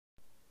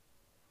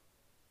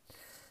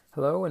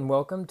Hello and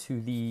welcome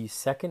to the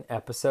second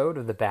episode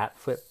of the Bat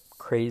Flip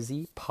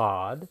Crazy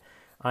Pod.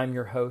 I'm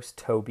your host,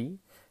 Toby.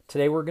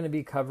 Today we're going to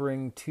be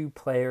covering two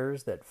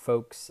players that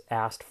folks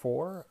asked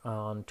for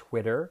on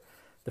Twitter.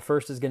 The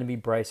first is going to be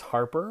Bryce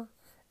Harper,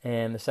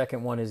 and the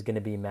second one is going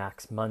to be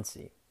Max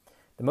Muncy.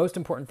 The most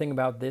important thing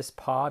about this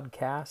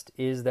podcast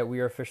is that we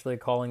are officially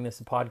calling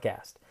this a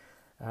podcast.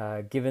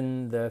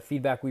 Given the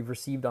feedback we've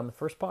received on the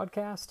first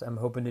podcast, I'm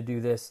hoping to do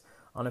this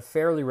on a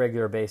fairly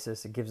regular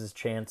basis. It gives us a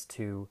chance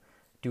to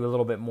do a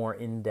little bit more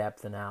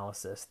in-depth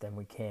analysis than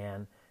we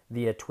can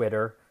via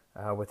Twitter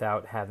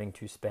without having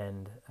to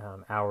spend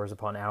hours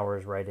upon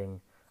hours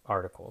writing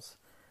articles.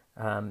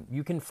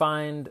 You can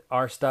find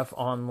our stuff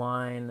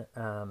online.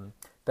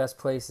 Best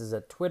place is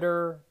at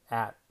Twitter,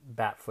 at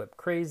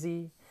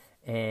BatFlipCrazy,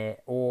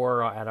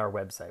 or at our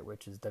website,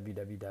 which is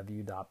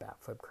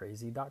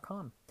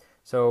www.batflipcrazy.com.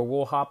 So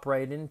we'll hop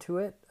right into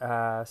it,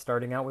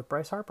 starting out with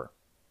Bryce Harper.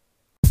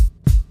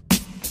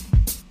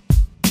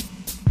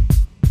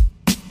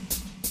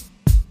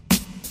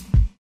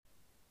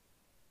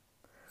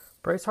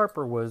 Bryce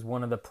Harper was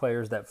one of the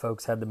players that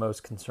folks had the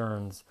most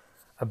concerns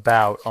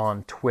about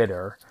on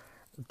Twitter.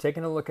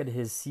 Taking a look at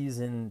his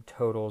season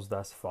totals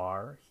thus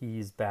far,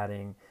 he's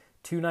batting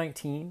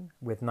 .219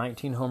 with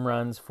 19 home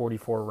runs,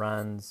 44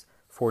 runs,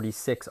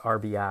 46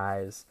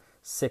 RBIs,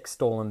 6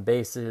 stolen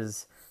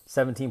bases,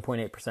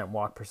 17.8%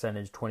 walk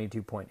percentage,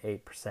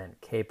 22.8%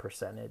 K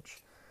percentage.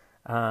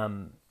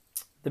 The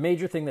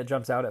major thing that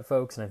jumps out at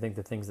folks, and I think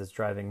the things that's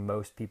driving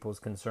most people's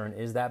concern,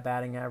 is that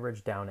batting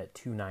average down at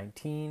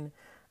 .219.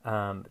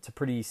 It's a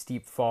pretty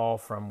steep fall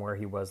from where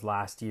he was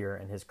last year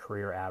and his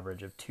career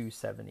average of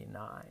 .279.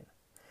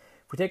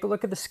 If we take a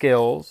look at the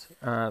skills,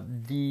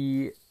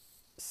 plate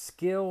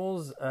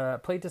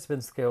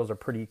discipline skills are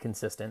pretty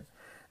consistent.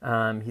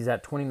 He's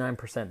at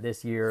 29%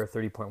 this year,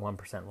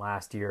 30.1%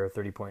 last year,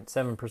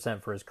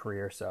 30.7% for his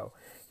career. So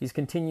he's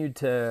continued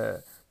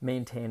to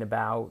maintain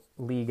about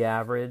league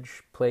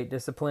average plate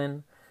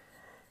discipline.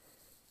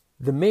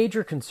 The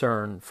major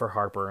concern for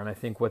Harper, and I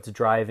think what's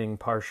driving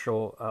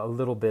a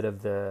little bit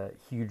of the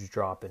huge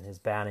drop in his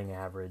batting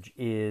average,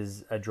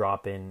 is a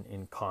drop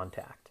in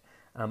contact.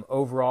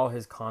 Overall,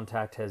 his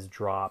contact has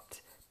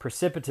dropped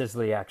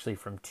precipitously, actually,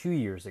 from 2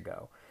 years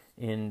ago.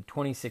 In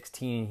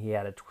 2016, he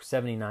had a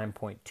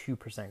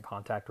 79.2%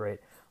 contact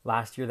rate.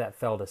 Last year, that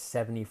fell to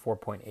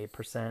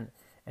 74.8%.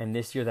 And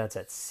this year, that's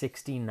at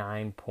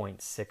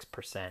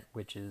 69.6%,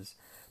 which is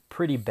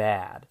pretty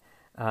bad.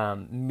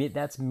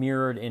 That's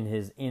mirrored in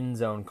his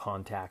in-zone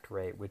contact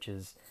rate, which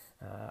is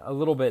a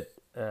little bit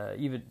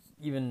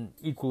even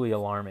equally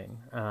alarming.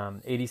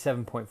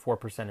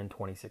 87.4% in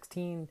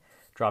 2016,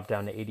 dropped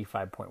down to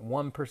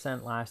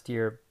 85.1% last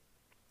year,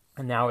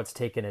 and now it's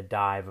taken a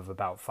dive of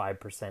about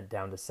 5%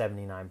 down to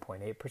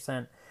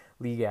 79.8%.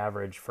 League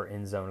average for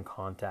in-zone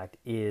contact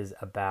is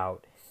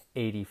about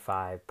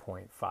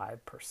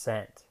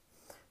 85.5%.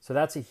 So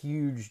that's a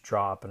huge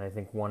drop, and I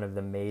think one of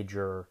the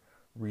major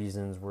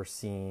reasons we're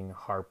seeing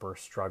Harper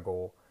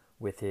struggle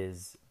with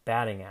his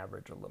batting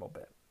average a little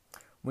bit.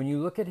 When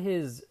you look at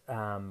his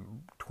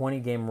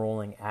 20-game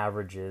rolling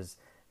averages,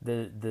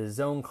 the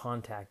zone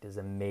contact is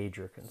a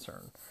major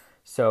concern.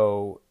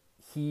 So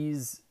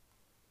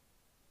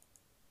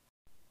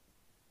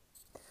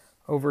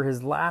over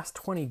his last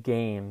 20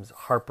 games,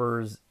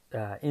 Harper's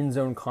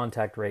in-zone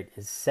contact rate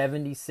is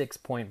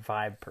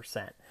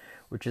 76.5%,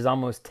 which is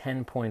almost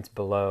 10 points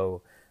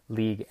below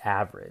league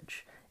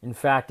average. In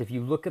fact, if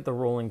you look at the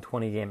rolling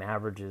 20-game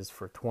averages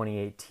for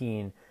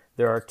 2018,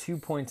 there are 2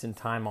 points in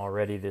time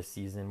already this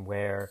season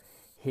where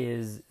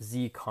his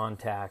Z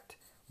contact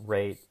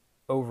rate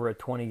over a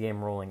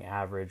 20-game rolling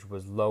average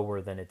was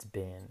lower than it's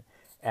been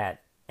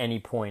at any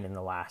point in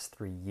the last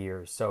 3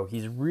 years. So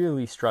he's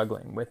really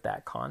struggling with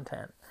that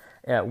contact.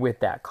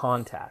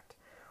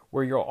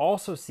 Where you'll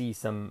also see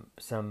some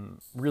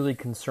really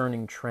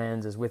concerning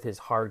trends is with his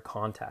hard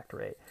contact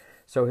rate.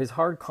 So his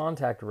hard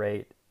contact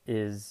rate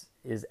is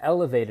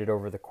elevated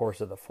over the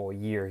course of the full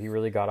year. He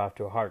really got off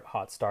to a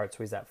hot start,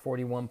 so he's at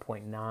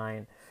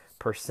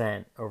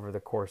 41.9% over the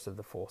course of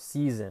the full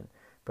season.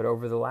 But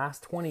over the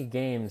last 20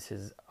 games,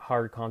 his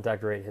hard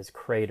contact rate has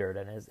cratered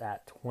and is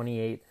at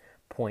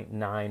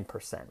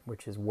 28.9%,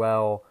 which is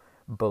well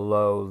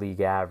below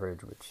league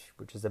average,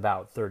 which is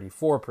about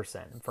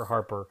 34%. And for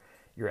Harper,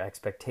 your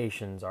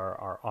expectations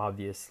are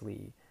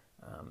obviously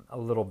a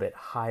little bit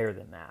higher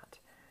than that.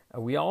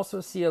 We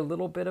also see a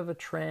little bit of a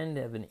trend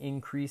of an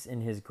increase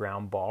in his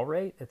ground ball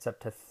rate. It's up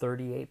to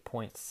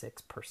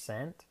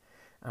 38.6%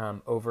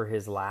 over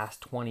his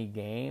last 20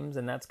 games,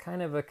 and that's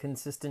kind of a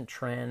consistent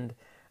trend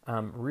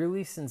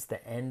really since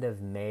the end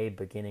of May,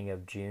 beginning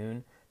of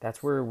June.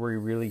 That's where we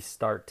really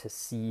start to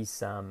see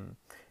some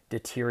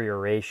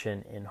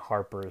deterioration in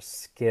Harper's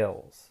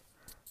skills.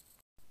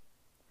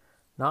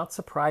 Not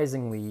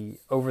surprisingly,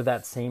 over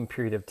that same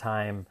period of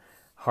time,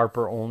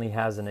 Harper only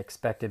has an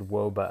expected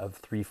WOBA of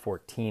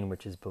 314,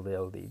 which is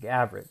below league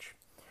average.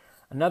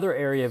 Another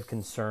area of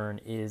concern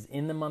is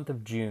in the month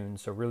of June,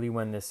 so really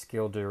when this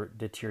skill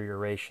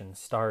deterioration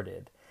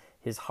started,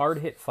 his hard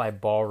hit fly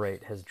ball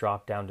rate has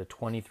dropped down to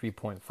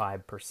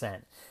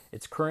 23.5%.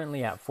 It's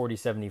currently at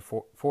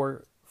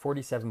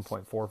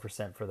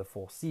 47.4% for the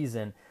full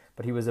season,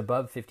 but he was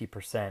above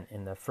 50%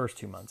 in the first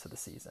 2 months of the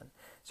season.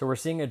 So we're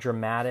seeing a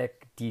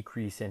dramatic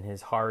decrease in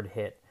his hard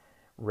hit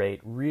rate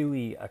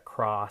really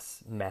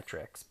across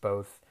metrics,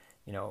 both,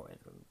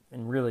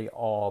 in really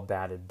all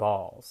batted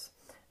balls.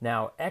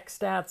 Now,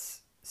 XStats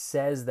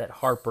says that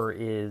Harper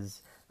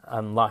is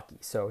unlucky.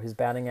 So his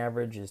batting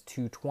average is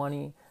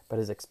 220, but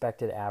his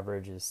expected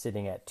average is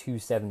sitting at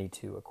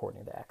 272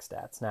 according to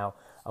XStats. Now,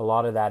 a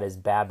lot of that is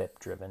BABIP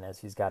driven, as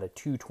he's got a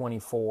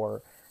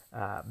 224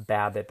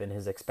 BABIP and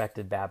his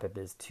expected BABIP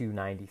is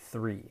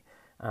 293.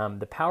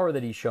 The power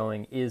that he's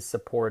showing is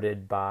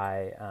supported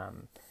by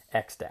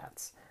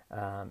XStats.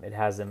 It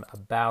has him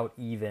about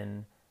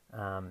even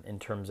in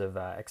terms of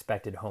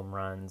expected home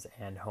runs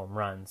and home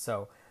runs.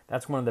 So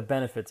that's one of the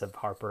benefits of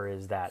Harper,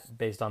 is that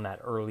based on that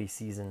early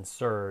season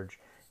surge,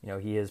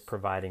 he is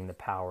providing the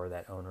power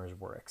that owners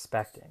were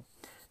expecting.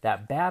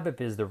 That BABIP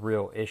is the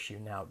real issue.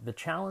 Now, the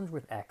challenge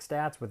with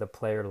XStats with a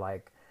player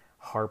like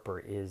Harper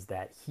is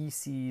that he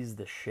sees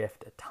the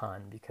shift a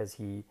ton because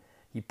he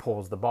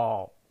pulls the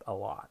ball a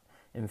lot.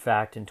 In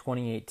fact, in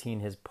 2018,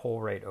 his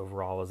pull rate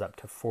overall is up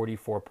to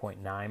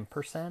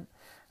 44.9%,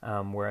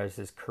 whereas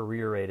his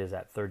career rate is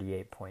at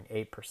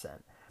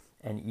 38.8%.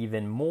 And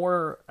even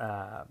more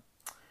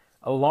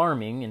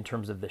alarming in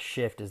terms of the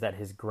shift is that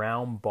his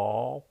ground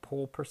ball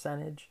pull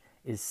percentage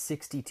is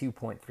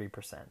 62.3%.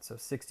 So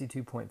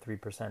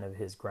 62.3% of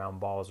his ground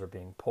balls are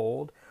being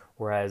pulled,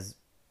 whereas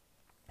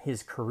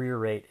his career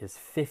rate is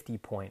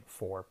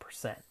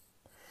 50.4%.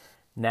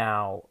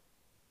 Now,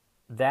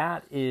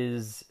 that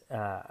is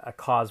a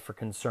cause for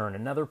concern.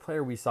 Another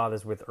player we saw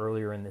this with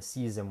earlier in the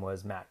season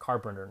was Matt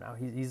Carpenter. Now,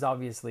 he's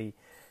obviously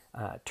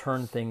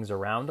turned things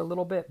around a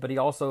little bit, but he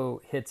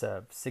also hits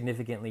a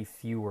significantly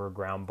fewer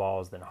ground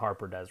balls than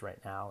Harper does right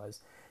now, as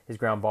his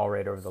ground ball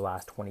rate over the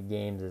last 20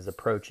 games is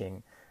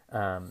approaching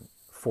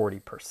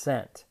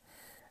 40%.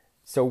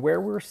 So where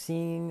we're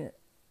seeing,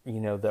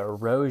 the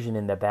erosion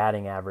in the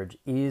batting average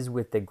is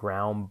with the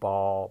ground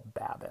ball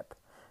BABIP.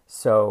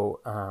 So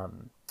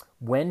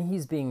when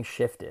he's being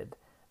shifted,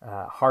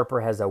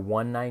 Harper has a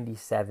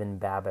 197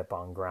 BABIP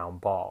on ground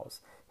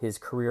balls. His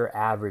career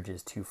average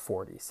is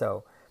 240.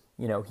 So,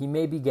 he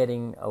may be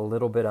getting a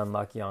little bit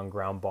unlucky on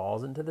ground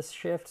balls into the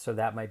shift, so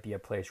that might be a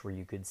place where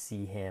you could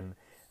see him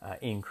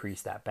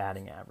increase that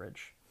batting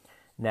average.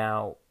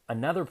 Now,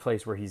 another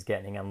place where he's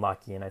getting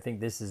unlucky, and I think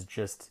this is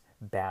just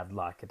bad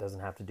luck, it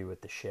doesn't have to do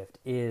with the shift,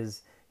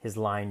 is his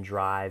line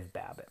drive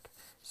BABIP.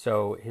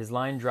 So his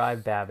line drive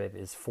BABIP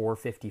is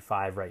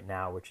 455 right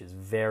now, which is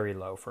very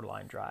low for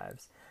line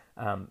drives.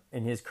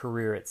 In his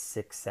career, it's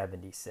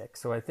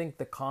 676. So I think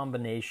the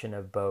combination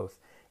of both,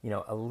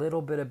 a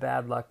little bit of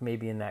bad luck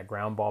maybe in that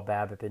ground ball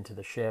BABIP into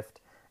the shift,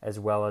 as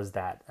well as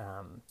that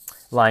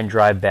line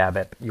drive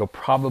BABIP, you'll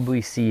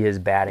probably see his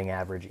batting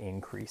average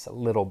increase a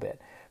little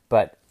bit.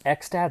 But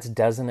XStats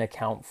doesn't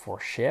account for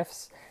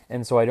shifts,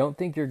 and so I don't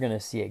think you're going to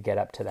see it get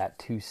up to that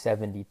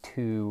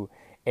 272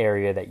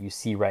 area that you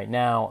see right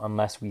now,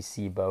 unless we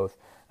see both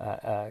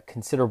a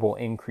considerable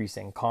increase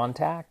in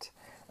contact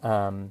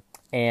and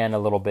a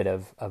little bit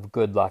of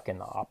good luck in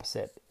the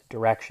opposite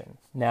direction.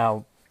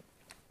 Now,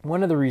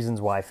 one of the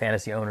reasons why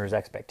fantasy owners'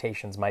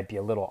 expectations might be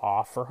a little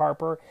off for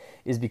Harper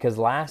is because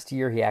last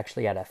year he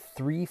actually had a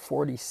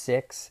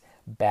 346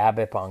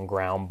 BABIP on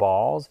ground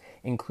balls,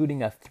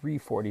 including a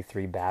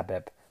 343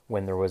 BABIP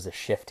when there was a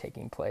shift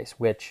taking place,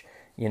 which,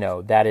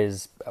 that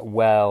is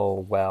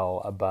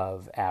well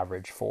above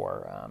average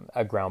for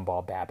a ground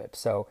ball BABIP.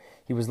 So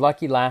he was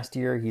lucky last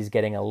year. He's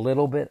getting a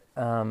little bit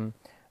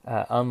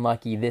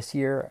unlucky this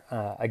year.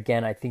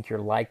 Again, I think you're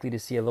likely to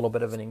see a little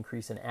bit of an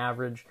increase in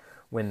average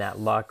when that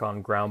luck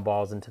on ground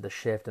balls into the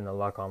shift and the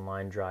luck on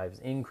line drives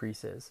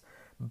increases.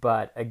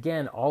 But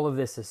again, all of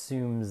this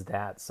assumes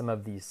that some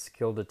of these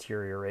skill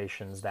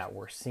deteriorations that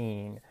we're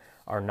seeing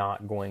are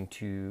not going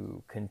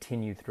to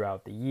continue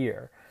throughout the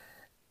year.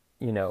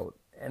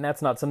 And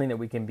that's not something that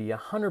we can be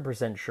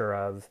 100% sure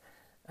of.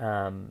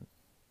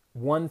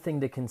 One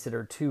thing to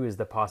consider too is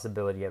the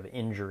possibility of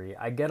injury.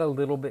 I get a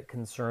little bit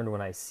concerned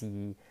when I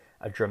see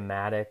a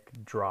dramatic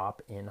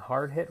drop in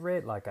hard hit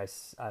rate like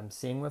I'm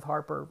seeing with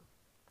Harper,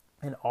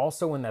 and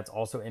also when that's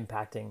also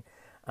impacting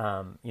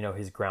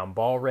his ground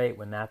ball rate,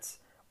 when that's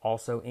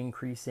also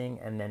increasing,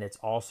 and then it's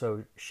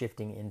also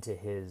shifting into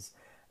his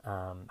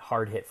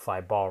hard hit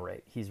fly ball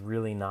rate. He's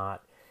really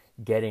not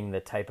getting the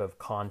type of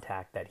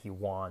contact that he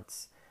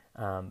wants,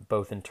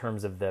 both in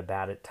terms of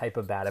the type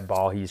of batted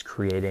ball he's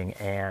creating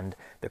and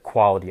the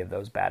quality of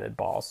those batted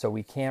balls. So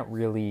we can't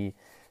really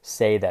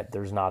say that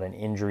there's not an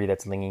injury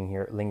that's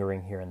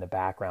lingering here in the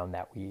background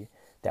that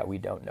we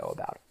don't know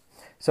about.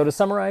 So to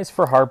summarize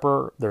for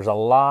Harper, there's a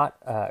lot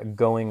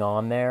going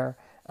on there.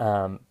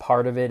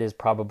 Part of it is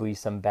probably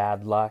some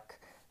bad luck,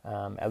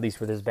 at least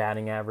with his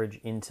batting average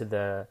into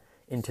the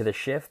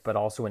shift, but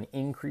also an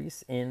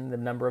increase in the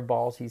number of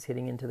balls he's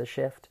hitting into the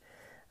shift.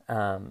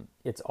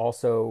 It's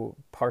also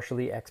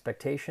partially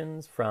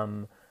expectations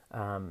from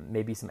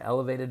maybe some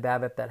elevated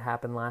BABIP that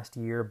happened last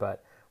year,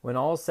 but when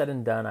all is said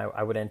and done,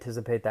 I would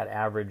anticipate that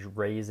average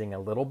raising a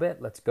little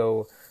bit. Let's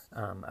go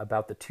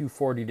about the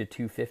 240 to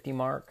 250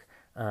 mark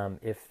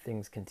if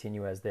things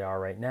continue as they are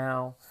right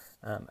now.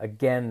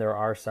 Again, there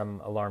are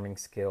some alarming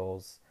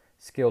skill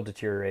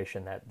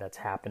deterioration that's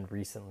happened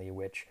recently,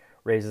 which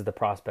raises the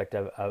prospect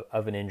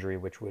of an injury,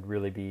 which would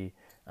really be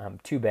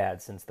too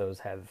bad since those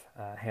have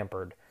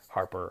hampered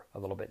Harper a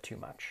little bit too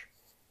much.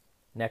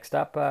 Next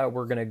up,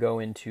 we're going to go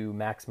into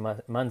Max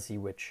Muncy,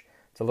 which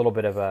is a little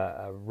bit of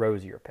a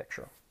rosier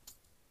picture.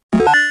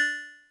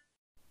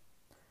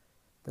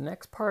 The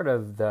next part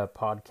of the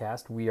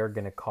podcast we are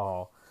going to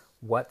call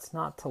What's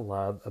Not to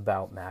Love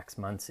About Max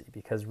Muncy,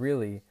 because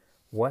really,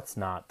 what's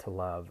not to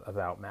love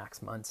about Max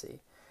Muncy?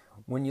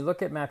 When you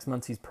look at Max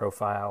Muncy's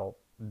profile,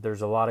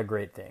 there's a lot of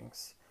great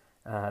things.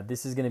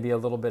 This is going to be a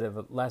little bit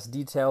of less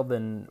detailed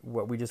than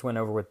what we just went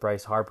over with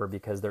Bryce Harper,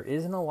 because there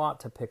isn't a lot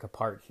to pick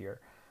apart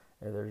here.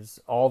 There's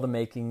all the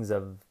makings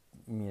of,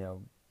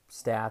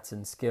 stats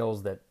and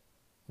skills that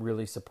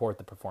really support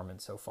the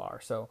performance so far.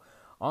 So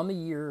on the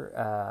year,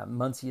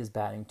 Muncy is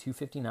batting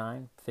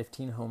 .259,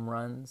 15 home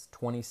runs,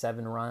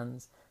 27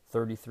 runs,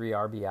 33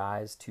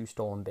 RBIs, 2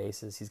 stolen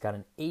bases. He's got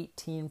an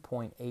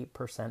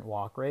 18.8%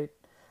 walk rate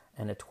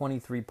and a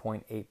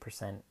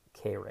 23.8%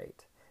 K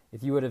rate.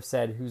 If you would have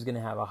said who's going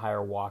to have a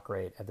higher walk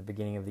rate at the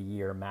beginning of the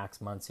year, Max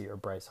Muncy or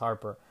Bryce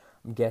Harper,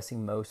 I'm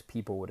guessing most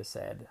people would have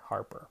said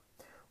Harper.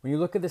 When you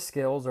look at the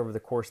skills over the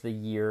course of the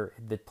year,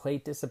 the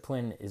plate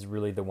discipline is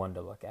really the one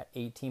to look at,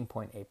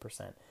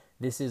 18.8%.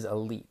 This is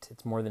elite.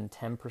 It's more than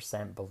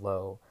 10%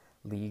 below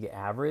league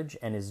average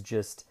and is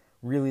just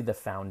really the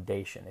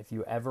foundation. If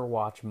you ever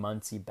watch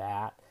Muncy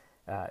bat,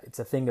 it's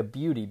a thing of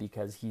beauty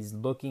because he's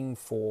looking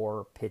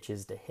for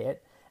pitches to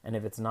hit, and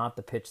if it's not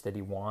the pitch that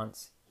he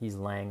wants, he's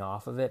laying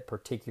off of it,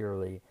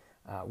 particularly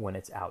when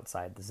it's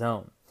outside the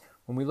zone.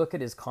 When we look at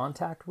his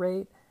contact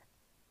rate,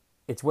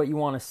 it's what you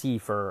want to see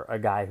for a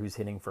guy who's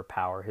hitting for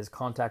power. His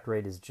contact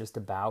rate is just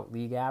about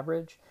league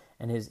average,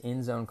 and his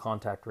in-zone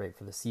contact rate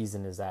for the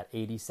season is at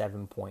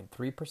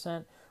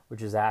 87.3%,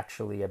 which is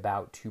actually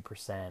about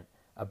 2%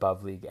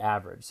 above league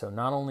average. So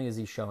not only is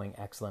he showing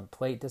excellent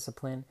plate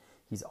discipline,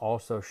 he's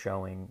also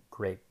showing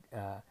great,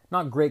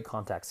 not great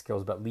contact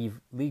skills, but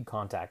league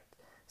contact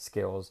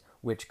skills,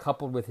 which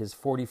coupled with his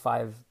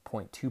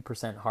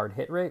 45.2% hard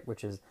hit rate,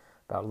 which is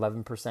about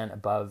 11%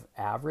 above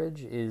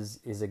average,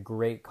 is a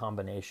great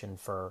combination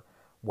for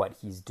what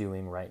he's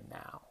doing right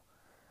now.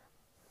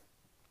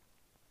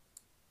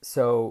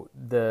 So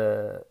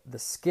the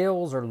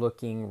skills are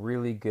looking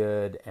really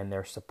good, and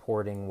they're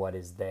supporting what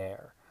is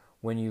there.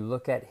 When you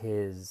look at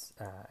his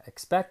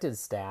expected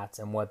stats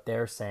and what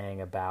they're saying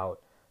about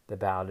the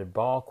batted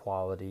ball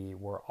quality,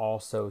 we're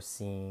also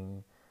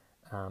seeing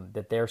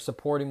that they're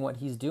supporting what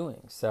he's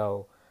doing.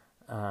 So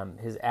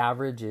his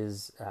average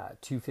is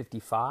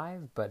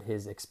 255, but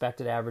his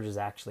expected average is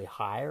actually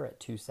higher at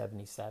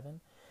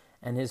 277.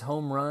 And his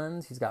home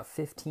runs, he's got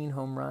 15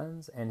 home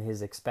runs, and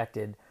his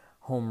expected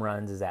home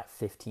runs is at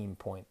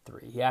 15.3.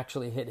 He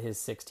actually hit his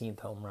 16th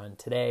home run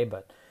today,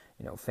 but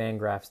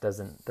Fangraphs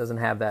doesn't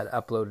have that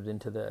uploaded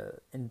into the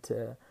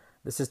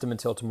system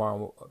until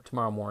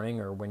tomorrow morning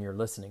or when you're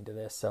listening to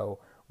this, so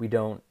we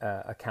don't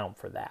account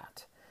for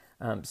that.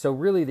 So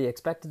really the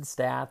expected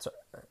stats,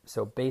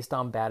 so based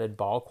on batted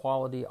ball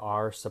quality,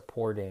 are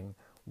supporting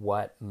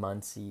what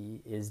Muncy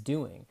is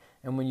doing.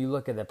 And when you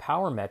look at the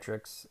power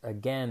metrics,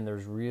 again,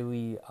 there's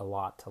really a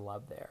lot to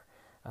love there.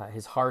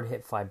 His hard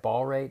hit fly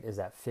ball rate is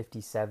at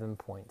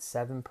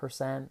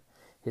 57.7%.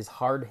 His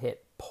hard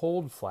hit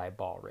pulled fly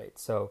ball rate,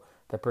 so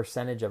the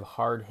percentage of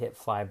hard hit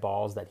fly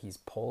balls that he's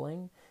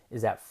pulling,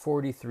 is at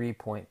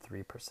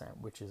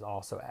 43.3%, which is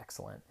also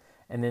excellent.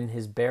 And then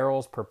his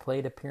barrels per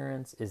plate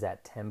appearance is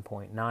at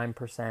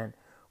 10.9%,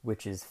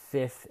 which is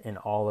 5th in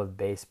all of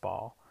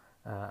baseball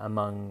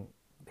among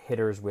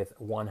hitters with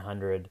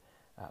 100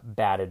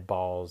 batted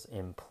balls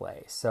in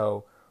play.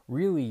 So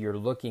really you're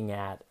looking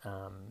at,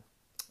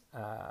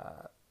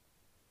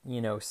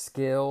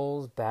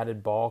 skills,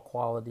 batted ball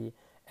quality.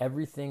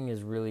 Everything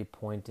is really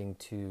pointing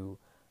to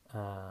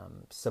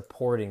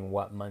supporting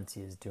what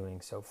Muncy is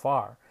doing so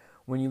far.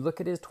 When you look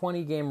at his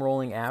 20-game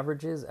rolling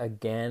averages,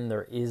 again,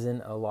 there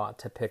isn't a lot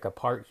to pick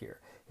apart here.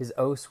 His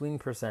O-swing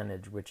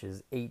percentage, which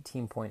is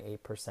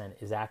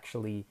 18.8%, is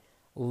actually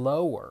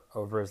lower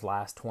over his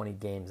last 20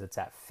 games. It's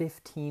at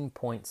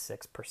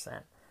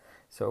 15.6%.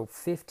 So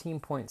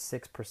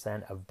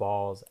 15.6% of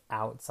balls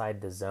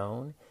outside the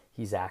zone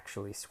he's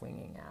actually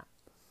swinging at.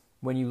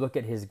 When you look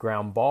at his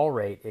ground ball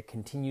rate, it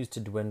continues to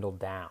dwindle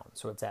down.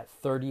 So it's at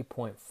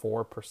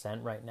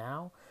 30.4% right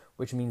now,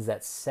 which means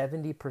that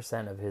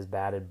 70% of his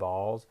batted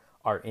balls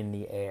are in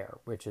the air,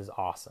 which is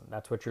awesome.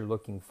 That's what you're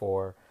looking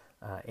for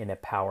in a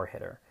power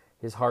hitter.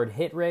 His hard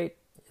hit rate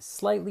is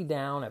slightly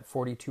down at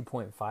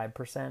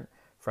 42.5%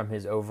 from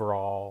his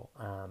overall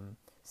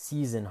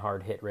season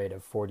hard hit rate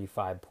of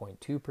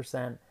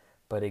 45.2%.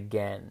 But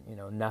again,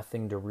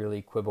 nothing to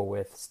really quibble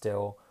with,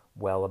 still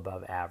well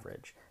above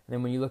average. And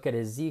then when you look at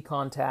his Z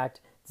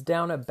contact, It's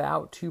down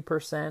about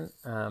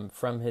 2%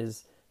 from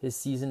his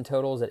season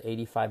totals at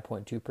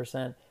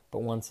 85.2%. But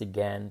once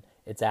again,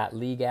 it's at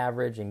league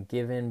average, and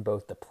given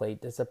both the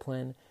plate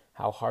discipline,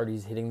 how hard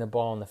he's hitting the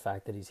ball, and the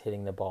fact that he's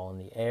hitting the ball in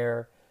the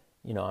air,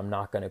 I'm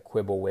not going to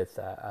quibble with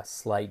a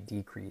slight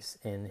decrease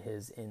in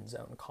his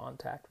in-zone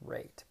contact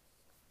rate.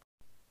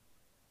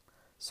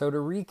 So to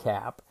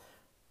recap,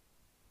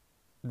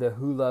 the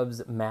Who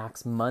Loves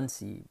Max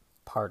Muncy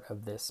part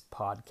of this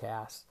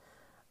podcast,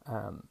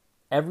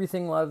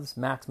 everybody loves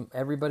Max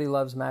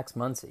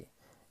Muncy.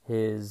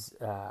 His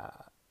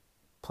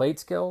plate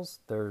skills,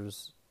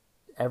 there's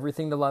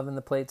everything to love in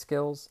the plate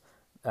skills.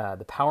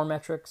 The power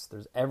metrics,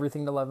 there's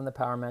everything to love in the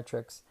power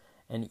metrics.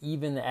 And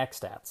even the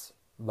X-Stats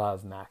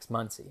love Max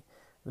Muncy.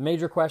 The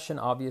major question,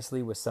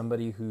 obviously, with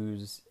somebody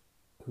who's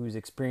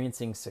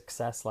experiencing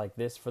success like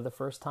this for the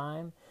first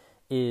time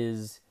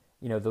is,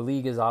 the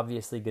league is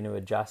obviously going to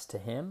adjust to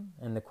him.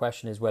 And the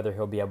question is whether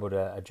he'll be able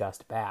to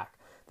adjust back.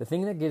 The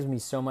thing that gives me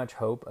so much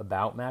hope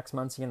about Max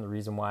Muncy, and the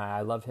reason why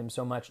I love him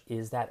so much,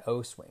 is that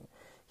O-swing.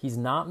 He's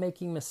not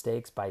making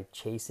mistakes by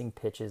chasing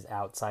pitches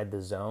outside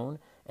the zone,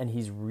 and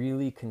he's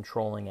really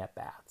controlling at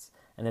bats.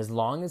 And as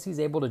long as he's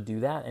able to do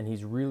that, and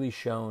he's really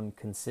shown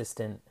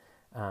consistently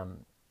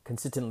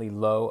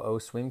low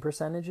O-swing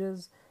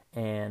percentages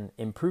and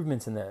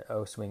improvements in the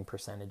O-swing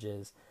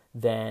percentages,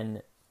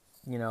 then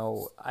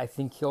I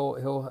think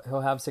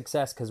he'll have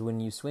success, because when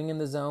you swing in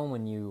the zone,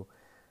 when you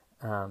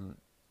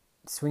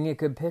swing at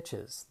good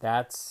pitches,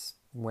 that's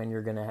when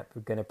you're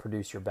gonna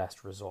produce your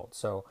best results.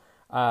 So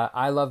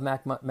I love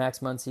Max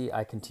Muncy.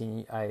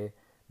 I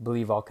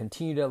believe I'll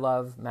continue to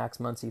love Max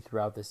Muncy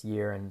throughout this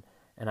year, and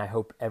I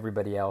hope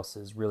everybody else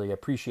is really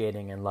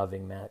appreciating and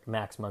loving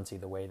Max Muncy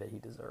the way that he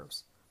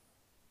deserves.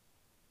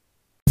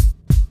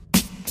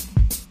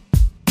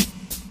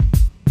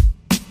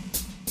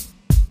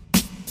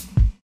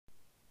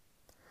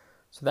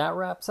 So that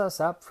wraps us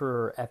up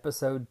for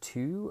episode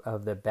 2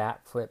 of the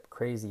Bat Flip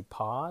Crazy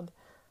Pod.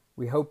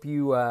 We hope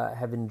you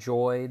have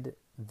enjoyed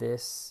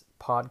this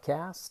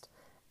podcast,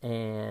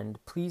 and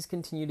please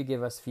continue to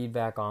give us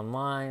feedback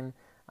online.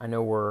 I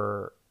know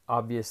we're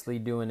obviously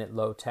doing it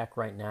low tech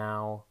right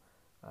now.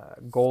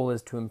 Goal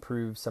is to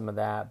improve some of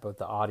that, both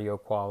the audio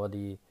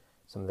quality,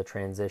 some of the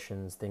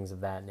transitions, things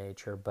of that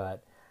nature.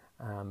 But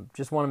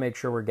just want to make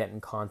sure we're getting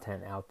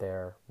content out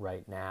there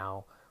right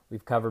now.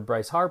 We've covered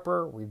Bryce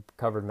Harper. We've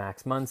covered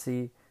Max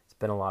Muncy. It's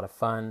been a lot of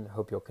fun.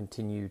 Hope you'll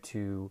continue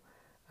to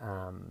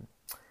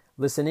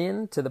listen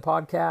in to the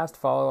podcast.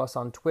 Follow us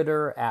on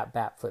Twitter at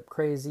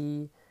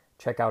BatFlipCrazy.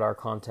 Check out our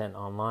content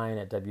online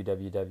at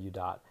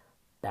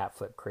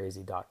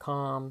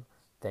www.batflipcrazy.com.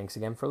 Thanks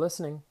again for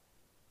listening.